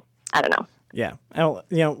themselves. I don't know. Yeah, we'll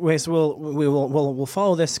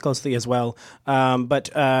follow this closely as well. But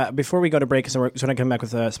before we go to break, so we're going to come back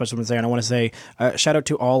with a special message, and I want to say shout out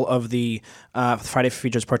to all of the Friday for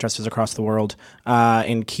Futures protesters across the world,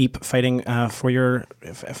 and keep fighting for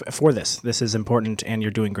this. This is important, and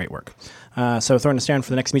you're doing great work. So throwing a stand for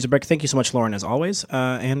the next music break. Thank you so much, Lauren, as always,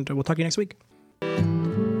 and we'll talk to you next week.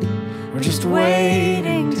 We're just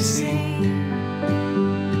waiting to see.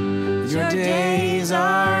 Your days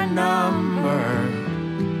are numbered,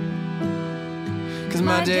 'cause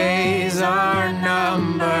my days are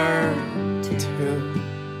numbered too.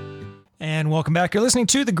 And welcome back. You're listening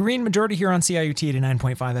to The Green Majority here on CIUT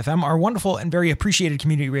 89.5 FM, our wonderful and very appreciated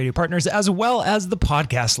community radio partners, as well as the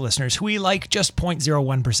podcast listeners who we like just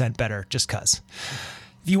 0.01% better, just 'cause.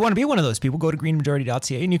 If you want to be one of those people, go to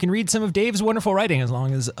greenmajority.ca and you can read some of Dave's wonderful writing, as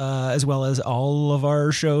well as all of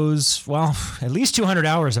our shows. Well, at least 200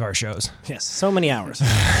 hours of our shows. Yes, so many hours.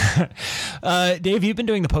 Dave, you've been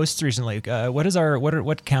doing the posts recently.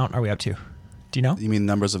 What count are we up to? Do you know? You mean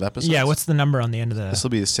numbers of episodes? Yeah. What's the number on the end of the? This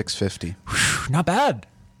will be 650. Not bad.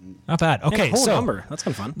 Not bad. Okay, yeah, a whole number. That's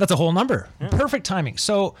kind of fun. That's a whole number. Yeah. Perfect timing.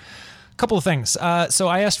 So. Couple of things. So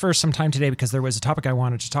I asked for some time today because there was a topic I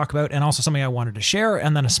wanted to talk about and also something I wanted to share,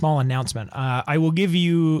 and then a small announcement. I will give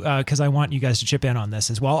you, because I want you guys to chip in on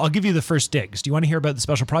this as well, I'll give you the first digs. Do you want to hear about the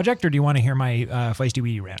special project, or do you want to hear my feisty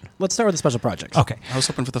weedy rant? Let's start with the special project. Okay. I was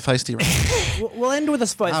hoping for the feisty rant. We'll end with the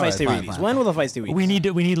feisty weedies. We'll end with the feisty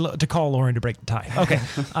weedies. We need to call Lauren to break the tie. Okay.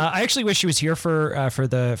 I actually wish she was here for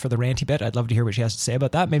the ranty bit. I'd love to hear what she has to say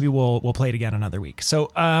about that. Maybe we'll play it again another week.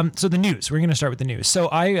 So the news. We're going to start with the news. So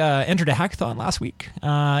I entered a hackathon last week,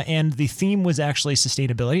 and the theme was actually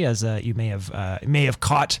sustainability, as you may have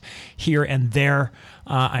caught here and there.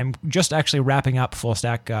 I'm just actually wrapping up full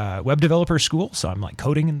stack web developer school, so I'm like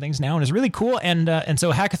coding and things now, and it's really cool. And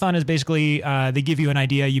so hackathon is basically they give you an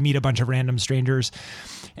idea, you meet a bunch of random strangers,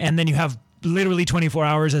 and then you have literally 24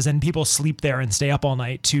 hours, as in people sleep there and stay up all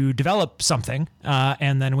night to develop something,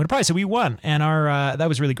 and then win a prize. So we won, and that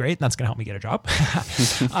was really great. And that's going to help me get a job.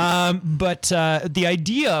 But the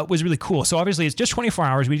idea was really cool. So obviously it's just 24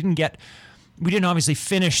 hours. We didn't obviously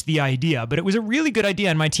finish the idea, but it was a really good idea.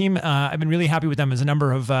 And my team, I've been really happy with them as a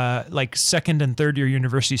number of second and third year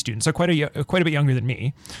university students, so quite a bit younger than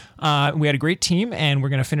me. We had a great team, and we're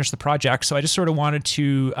going to finish the project. So I just sort of wanted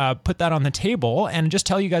to put that on the table and just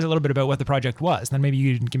tell you guys a little bit about what the project was. Then maybe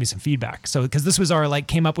you can give me some feedback. So because this was our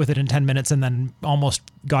came up with it in 10 minutes and then almost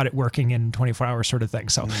got it working in 24 hours sort of thing.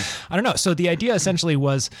 So I don't know. So the idea essentially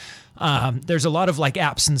was, there's a lot of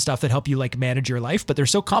apps and stuff that help you manage your life, but they're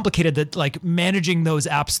so complicated that managing those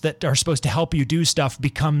apps that are supposed to help you do stuff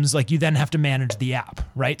becomes you then have to manage the app,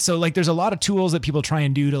 right? So there's a lot of tools that people try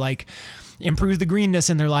and do to improve the greenness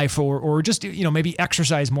in their life, or just maybe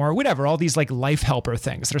exercise more, or whatever, all these life helper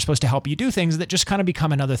things that are supposed to help you do things that just kind of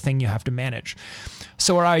become another thing you have to manage.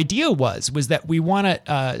 So our idea was that we want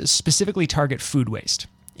to specifically target food waste.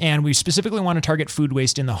 And we specifically want to target food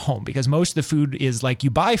waste in the home because most of the food is like you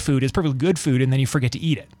buy food, it's perfectly good food, and then you forget to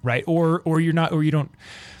eat it, right? Or you're not, or you don't,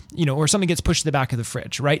 or something gets pushed to the back of the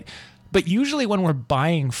fridge, right? But usually when we're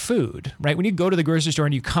buying food, right, when you go to the grocery store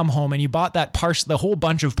and you come home and you bought that the whole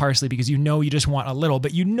bunch of parsley because you just want a little,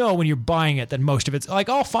 but when you're buying it that most of it's like,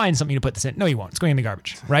 I'll find something to put this in. No, you won't. It's going in the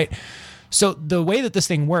garbage, right? So the way that this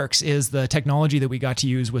thing works is the technology that we got to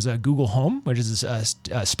use was a Google Home, which is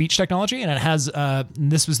a speech technology. And it has,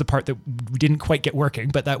 this was the part that we didn't quite get working,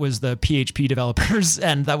 but that was the PHP developers.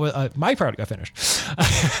 And that was my product got finished.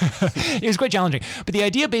 It was quite challenging. But the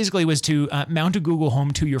idea basically was to mount a Google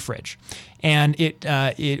Home to your fridge. And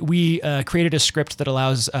we created a script that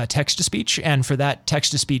allows text to speech, and for that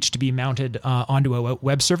text to speech to be mounted onto a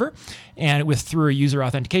web server, and through a user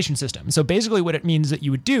authentication system. So basically, what it means that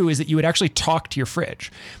you would do is that you would actually talk to your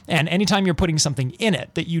fridge, and anytime you're putting something in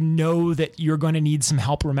it that that you're going to need some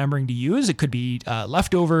help remembering to use, it could be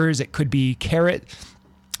leftovers, it could be carrot.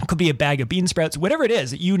 It could be a bag of bean sprouts, whatever it is,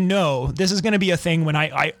 this is going to be a thing when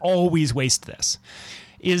I always waste this.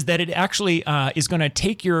 Is that it actually is going to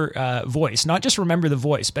take your voice, not just remember the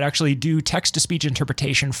voice, but actually do text-to-speech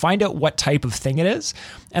interpretation, find out what type of thing it is,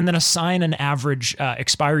 and then assign an average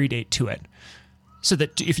expiry date to it. So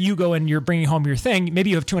that if you go and you're bringing home your thing,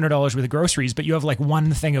 maybe you have $200 worth of groceries, but you have like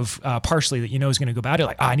one thing of parsley that is going to go bad. You're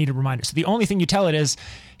like, I need a reminder. So the only thing you tell it is,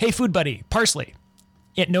 hey, food buddy, parsley.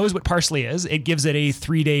 It knows what parsley is. It gives it a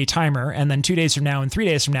 3-day timer, and then 2 days from now and 3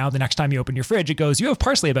 days from now, the next time you open your fridge, it goes, you have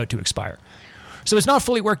parsley about to expire. So it's not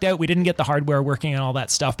fully worked out. We didn't get the hardware working and all that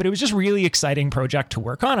stuff, but it was just a really exciting project to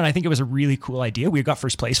work on. And I think it was a really cool idea. We got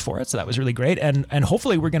first place for it. So that was really great. And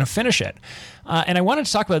hopefully we're going to finish it. And I wanted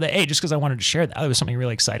to talk about that, just because I wanted to share that. It was something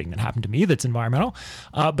really exciting that happened to me that's environmental.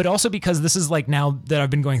 But also because this is like, now that I've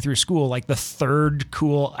been going through school, like the third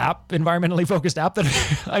cool app, environmentally focused app that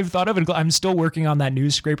I've thought of. And I'm still working on that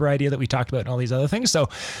news scraper idea that we talked about and all these other things. So,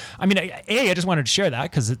 I mean, I just wanted to share that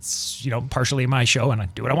because it's, partially my show and I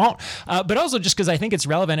do what I want. But also just because I think it's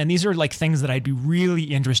relevant. And these are like things that I'd be really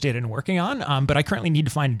interested in working on. But I currently need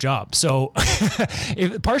to find a job. So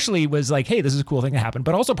it partially was like, hey, this is a cool thing that happened.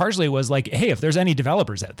 But also partially was like, hey, if there's any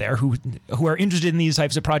developers out there who are interested in these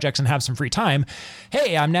types of projects and have some free time,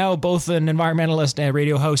 hey, I'm now both an environmentalist, a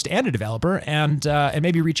radio host, and a developer, and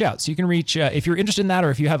maybe reach out. So you can reach if you're interested in that,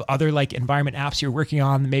 or if you have other like environment apps you're working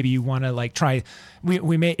on, maybe you want to like try.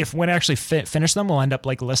 We may, if when I actually finish them, we'll end up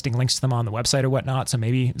like listing links to them on the website or whatnot. So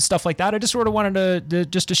maybe stuff like that. I just sort of wanted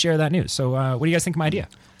to share that news. So what do you guys think of my idea?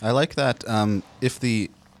 I like that. If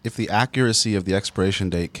the accuracy of the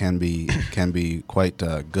expiration date can be quite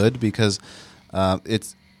good, because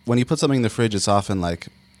it's when you put something in the fridge, it's often like,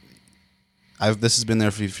 this has been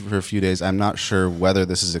there for a few days. I'm not sure whether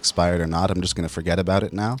this is expired or not. I'm just going to forget about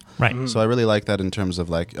it now. Right. So I really like that in terms of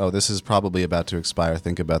like, oh, this is probably about to expire.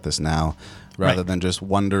 Think about this now, rather than just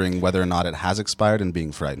wondering whether or not it has expired and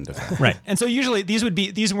being frightened of that. Right. And so usually these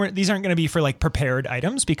aren't going to be for like prepared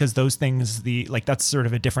items, because those things, that's sort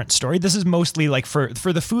of a different story. This is mostly like for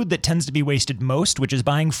the food that tends to be wasted most, which is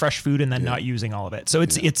buying fresh food and then not using all of it. So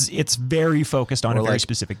it's very focused on a very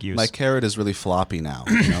specific use. My carrot is really floppy now.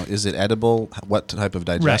 Is it edible? What type of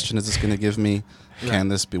digestion is this going to give me? Can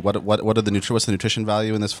this be what's the nutrition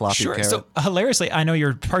value in this floppy carrot? So hilariously, I know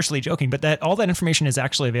you're partially joking, but all that information is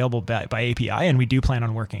actually available by API, and we do plan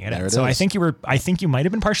on working it. So I think you might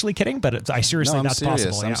have been partially kidding, but that's serious.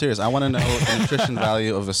 possible. I'm serious. I want to know the nutrition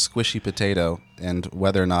value of a squishy potato and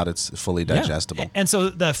whether or not it's fully digestible. And so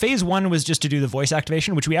the phase 1 was just to do the voice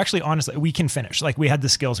activation, which we actually honestly we can finish. Like we had the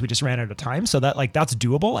skills, we just ran out of time, so that's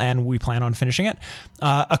doable, and we plan on finishing it.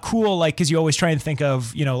 A cool because you always try and think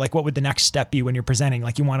of what would the next step be when you're presenting.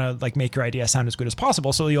 Like you want to make your idea sound as good as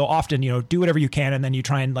possible. So you'll often do whatever you can, and then you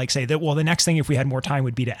try and say that, well, the next thing if we had more time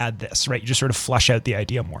would be to add this, right? You just sort of flesh out the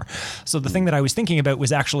idea more. So the thing that I was thinking about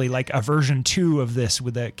was actually like a version 2 of this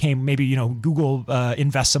maybe Google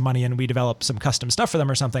invest some money and we develop some custom stuff for them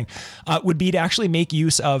or something, would be to actually make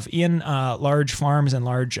use of in large farms and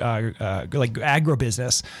large like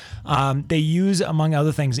agribusiness. They use, among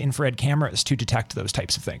other things, infrared cameras to detect those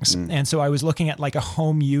types of things. And so I was looking at like a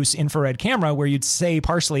home use infrared camera where you'd say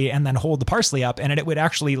parsley and then hold the parsley up, and it would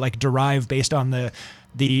actually like derive based on the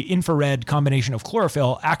infrared combination of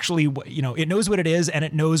chlorophyll. Actually, it knows what it is, and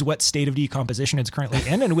it knows what state of decomposition it's currently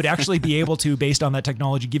in, and would actually be able to, based on that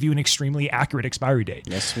technology, give you an extremely accurate expiry date.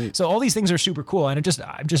 That's sweet. So all these things are super cool, and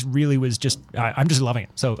I'm just loving it.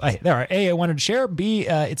 So I wanted to share. B,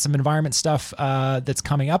 it's some environment stuff that's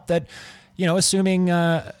coming up that assuming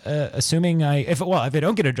if I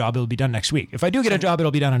don't get a job, it'll be done next week. If I do get a job,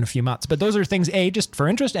 it'll be done in a few months. But those are things, A, just for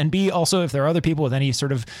interest, and B, also if there are other people with any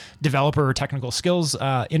sort of developer or technical skills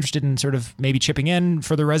interested in sort of maybe chipping in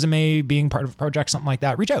for the resume, being part of a project, something like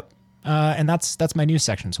that, reach out. And that's my news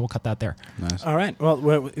section, so we'll cut that there. Nice. All right. Well,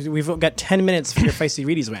 we've got 10 minutes for your Feisty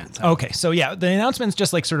Readies rant. Okay, so yeah, the announcement's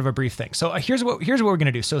just like sort of a brief thing. So here's what we're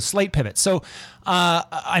gonna do. So slight pivot. So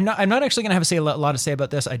I'm not actually gonna have a lot to say about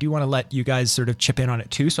this. I do want to let you guys sort of chip in on it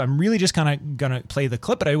too. So I'm really just kind of gonna play the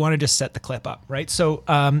clip, but I want to just set the clip up, right? So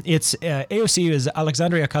it's AOC is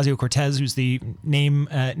Alexandria Ocasio-Cortez, who's the name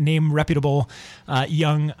reputable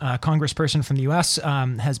young congressperson from the U.S.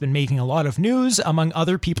 Has been making a lot of news among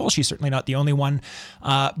other people. She's certainly not the only one,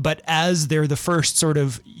 but as they're the first sort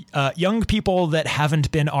of young people that haven't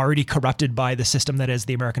been already corrupted by the system that is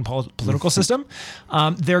the American political system,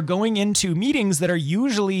 they're going into meetings that are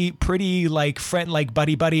usually pretty like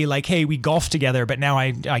buddy, like, hey, we golf together, but now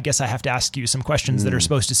I guess I have to ask you some questions that are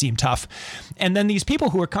supposed to seem tough. And then these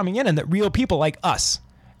people who are coming in, and that real people like us,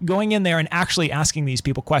 going in there and actually asking these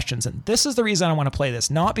people questions. And this is the reason I want to play this,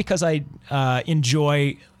 not because I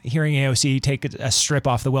enjoy hearing AOC take a strip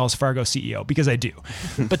off the Wells Fargo CEO, because I do.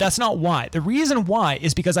 But that's not why. The reason why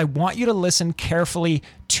is because I want you to listen carefully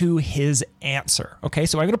to his answer. Okay,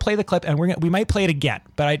 so I'm going to play the clip, and we might play it again,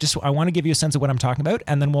 but I want to give you a sense of what I'm talking about,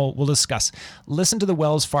 and then we'll discuss. Listen to the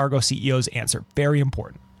Wells Fargo CEO's answer. Very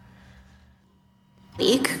important.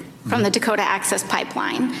 Leak from the Dakota Access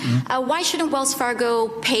Pipeline. Why shouldn't Wells Fargo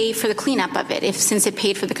pay for the cleanup of it since it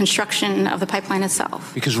paid for the construction of the pipeline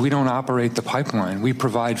itself? Because we don't operate the pipeline. We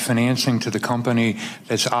provide financing to the company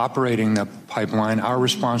that's operating the pipeline. Our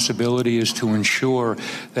responsibility is to ensure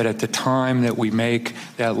that at the time that we make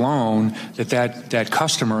that loan, that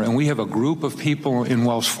customer, and we have a group of people in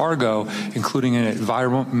Wells Fargo, including an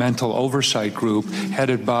environmental oversight group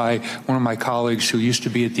headed by one of my colleagues who used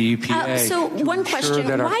to be at the EPA. So one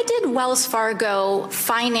question, why did Wells Fargo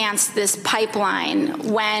finance this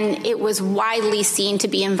pipeline when it was widely seen to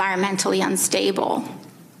be environmentally unstable?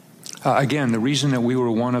 Again, the reason that we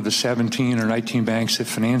were one of the 17 or 19 banks that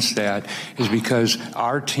financed that is because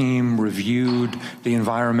our team reviewed the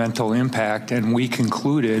environmental impact, and we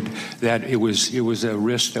concluded that it was a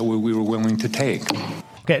risk that we were willing to take.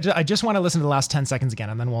 Okay, I just want to listen to the last 10 seconds again,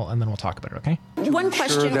 and then we'll talk about it, okay? One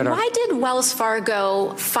question, why did Wells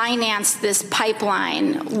Fargo finance this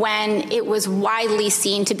pipeline when it was widely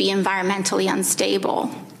seen to be environmentally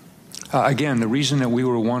unstable? Again, the reason that we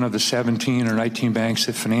were one of the 17 or 19 banks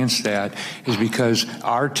that financed that is because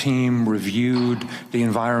our team reviewed the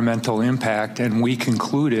environmental impact, and we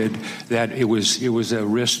concluded that it was a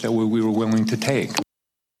risk that we were willing to take.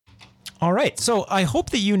 All right. So I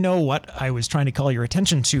hope that you know what I was trying to call your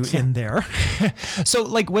attention to in there. So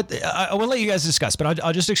I will let you guys discuss, but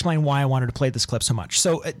I'll just explain why I wanted to play this clip so much.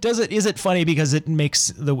 So is it funny because it makes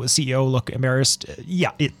the CEO look embarrassed?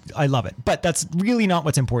 Yeah, I love it. But that's really not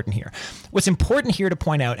what's important here. What's important here to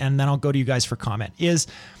point out, and then I'll go to you guys for comment, is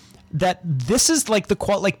that this is like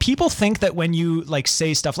people think that when you like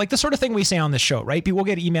say stuff like the sort of thing we say on this show, right? People will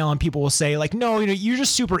get email and people will say like, no, you're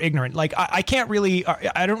just super ignorant. Like I don't really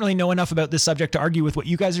know enough about this subject to argue with what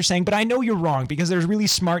you guys are saying, but I know you're wrong because there's really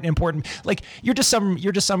smart and important, like you're just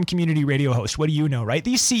some community radio host. What do you know, right?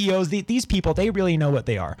 These CEOs, these people, they really know what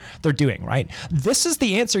they're doing, right? This is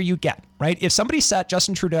the answer you get, right? If somebody sat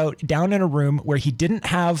Justin Trudeau down in a room where he didn't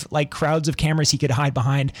have like crowds of cameras he could hide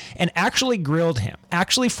behind and actually grilled him,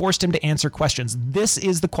 actually forced him to answer questions, this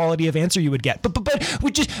is the quality of answer you would get. But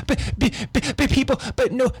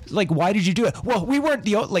no, like, why did you do it? Well, we weren't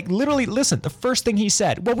literally, listen, the first thing he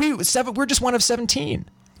said, well, we're just one of 17.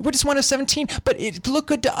 We're just one of 17, but it looked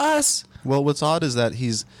good to us. Well, what's odd is that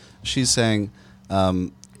she's saying,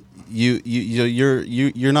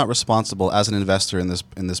 you're not responsible as an investor in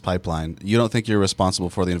this pipeline. You don't think you're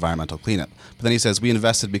responsible for the environmental cleanup. But then he says we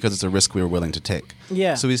invested because it's a risk we were willing to take.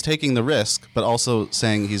 Yeah. So he's taking the risk, but also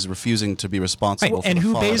saying he's refusing to be responsible. Right. For and the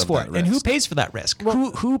who fallout pays of for that it? risk. And who pays for that risk?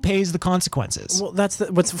 Well, who pays the consequences? Well, that's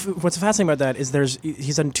what's fascinating about that is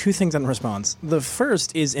he's done two things in response. The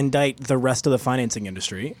first is indict the rest of the financing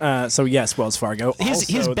industry. So yes, Wells Fargo.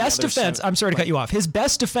 His best defense. I'm sorry to cut you off. His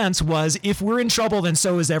best defense was, if we're in trouble, then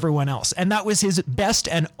so is everyone else, and that was his best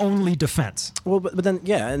and only defense. Well, but then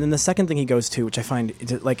and then the second thing he goes to, which I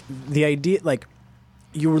find like the idea, like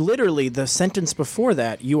you were literally the sentence before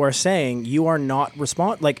that, you are saying you are not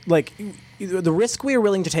like the risk we are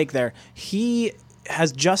willing to take there. He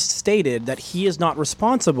has just stated that he is not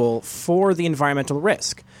responsible for the environmental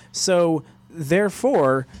risk. So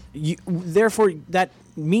therefore that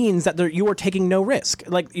means that you are taking no risk.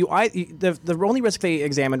 Like the only risk they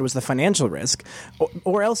examined was the financial risk,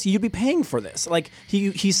 or else you'd be paying for this. Like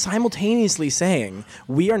he's simultaneously saying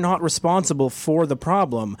we are not responsible for the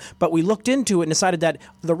problem, but we looked into it and decided that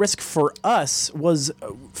the risk for us was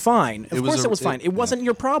fine. Of course, it was fine. It wasn't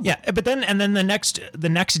your problem. Yeah, but then the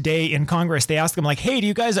next day in Congress, they ask them like, "Hey,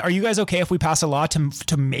 are you guys okay if we pass a law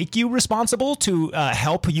to make you responsible, to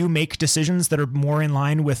help you make decisions that are more in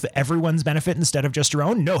line with everyone's benefit instead of just your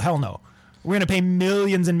own?" No, hell no. We're going to pay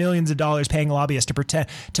millions and millions of dollars paying lobbyists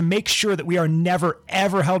to make sure that we are never,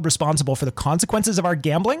 ever held responsible for the consequences of our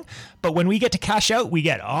gambling. But when we get to cash out, we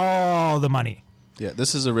get all the money. Yeah,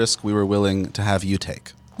 this is a risk we were willing to have you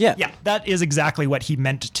take. Yeah, that is exactly what he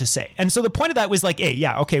meant to say. And so the point of that was like, hey,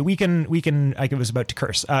 yeah, okay, we can. I was about to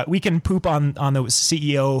curse. We can poop on the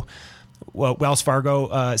CEO. Wells Fargo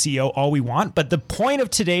CEO all we want. But the point of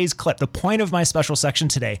today's clip, the point of my special section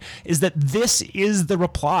today, is that this is the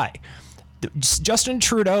reply. Justin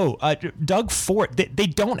Trudeau, Doug Ford, they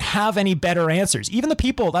don't have any better answers. Even the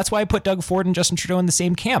people, that's why I put Doug Ford and Justin Trudeau in the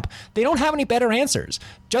same camp. They don't have any better answers.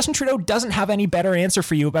 Justin Trudeau doesn't have any better answer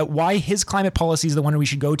for you about why his climate policy is the one we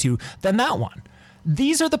should go to than that one.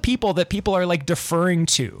 These are the people that people are like deferring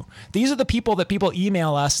to. These are the people that people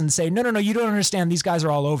email us and say, no, you don't understand. These guys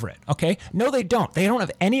are all over it. Okay. No, they don't. They don't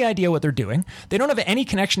have any idea what they're doing. They don't have any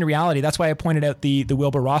connection to reality. That's why I pointed out the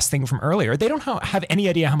Wilbur Ross thing from earlier. They don't have any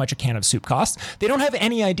idea how much a can of soup costs. They don't have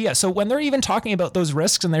any idea. So when they're even talking about those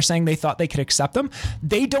risks and they're saying they thought they could accept them,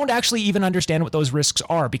 they don't actually even understand what those risks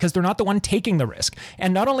are because they're not the one taking the risk.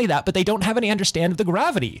 And not only that, but they don't have any understanding of the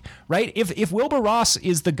gravity, right? If Wilbur Ross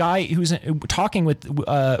is the guy who's talking with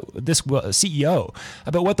this CEO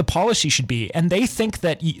about what the policy should be, and they think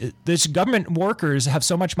that this government workers have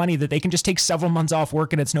so much money that they can just take several months off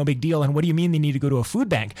work and it's no big deal, and what do you mean they need to go to a food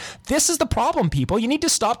bank? This is the problem, people. You need to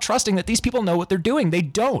stop trusting that these people know what they're doing. They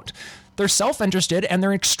don't. They're self-interested and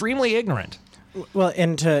they're extremely ignorant. Well,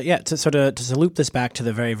 and to loop this back to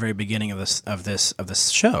the very, very beginning of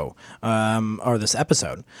this show or this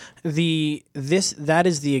episode, that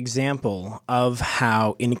is the example of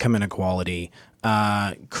how income inequality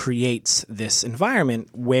creates this environment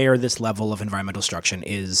where this level of environmental destruction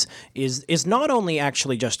is not only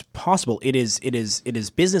actually just possible, it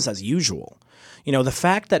is business as usual. You know, the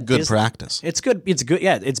fact that good practice. It's good.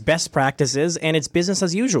 Yeah, it's best practices and it's business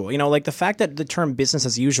as usual. You know, like the fact that the term business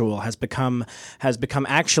as usual has become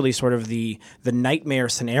actually sort of the nightmare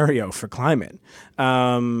scenario for climate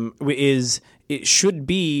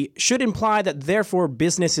should imply that therefore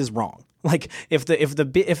business is wrong. Like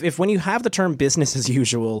if when you have the term business as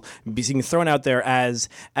usual being thrown out there as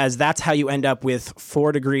that's how you end up with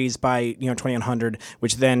 4 degrees by 2100,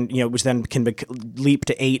 which then can leap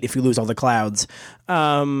to 8 if you lose all the clouds,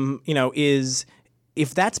 is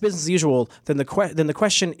if that's business as usual, then the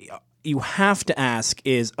question you have to ask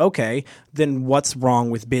is, okay, then what's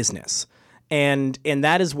wrong with business? And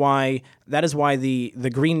that is why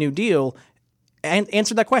the Green New Deal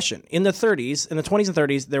answered that question. In the 20s and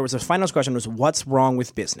 30s, there was a final question was what's wrong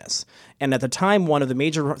with business? And at the time, one of the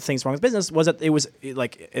major things wrong with business was that it was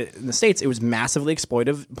like in the States, it was massively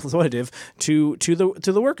exploitative to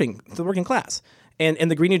the working class.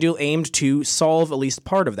 And the Green New Deal aimed to solve at least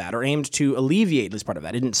part of that, or aimed to alleviate at least part of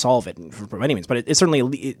that. It didn't solve it by any means, but it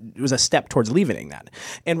certainly was a step towards alleviating that.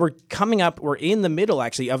 And we're in the middle,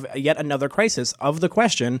 actually, of yet another crisis of the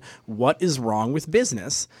question, what is wrong with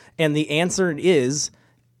business? And the answer is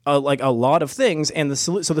like a lot of things, and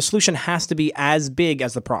so the solution has to be as big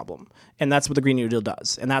as the problem. And that's what the Green New Deal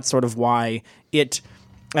does. And that's sort of why it,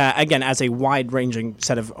 again, as a wide-ranging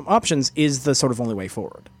set of options, is the sort of only way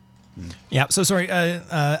forward. Yeah. So sorry.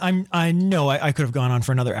 I know I could have gone on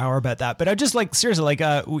for another hour about that, but I just seriously,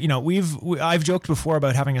 I've joked before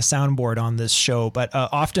about having a soundboard on this show, but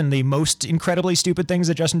often the most incredibly stupid things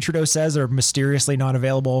that Justin Trudeau says are mysteriously not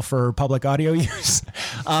available for public audio use.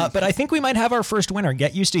 But I think we might have our first winner.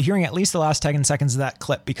 Get used to hearing at least the last 10 seconds of that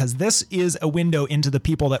clip, because this is a window into the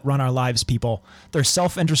people that run our lives, people. They're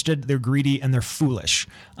self-interested, they're greedy, and they're foolish.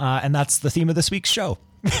 And that's the theme of this week's show.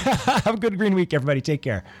 Have a good green week, everybody. Take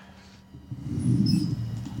care.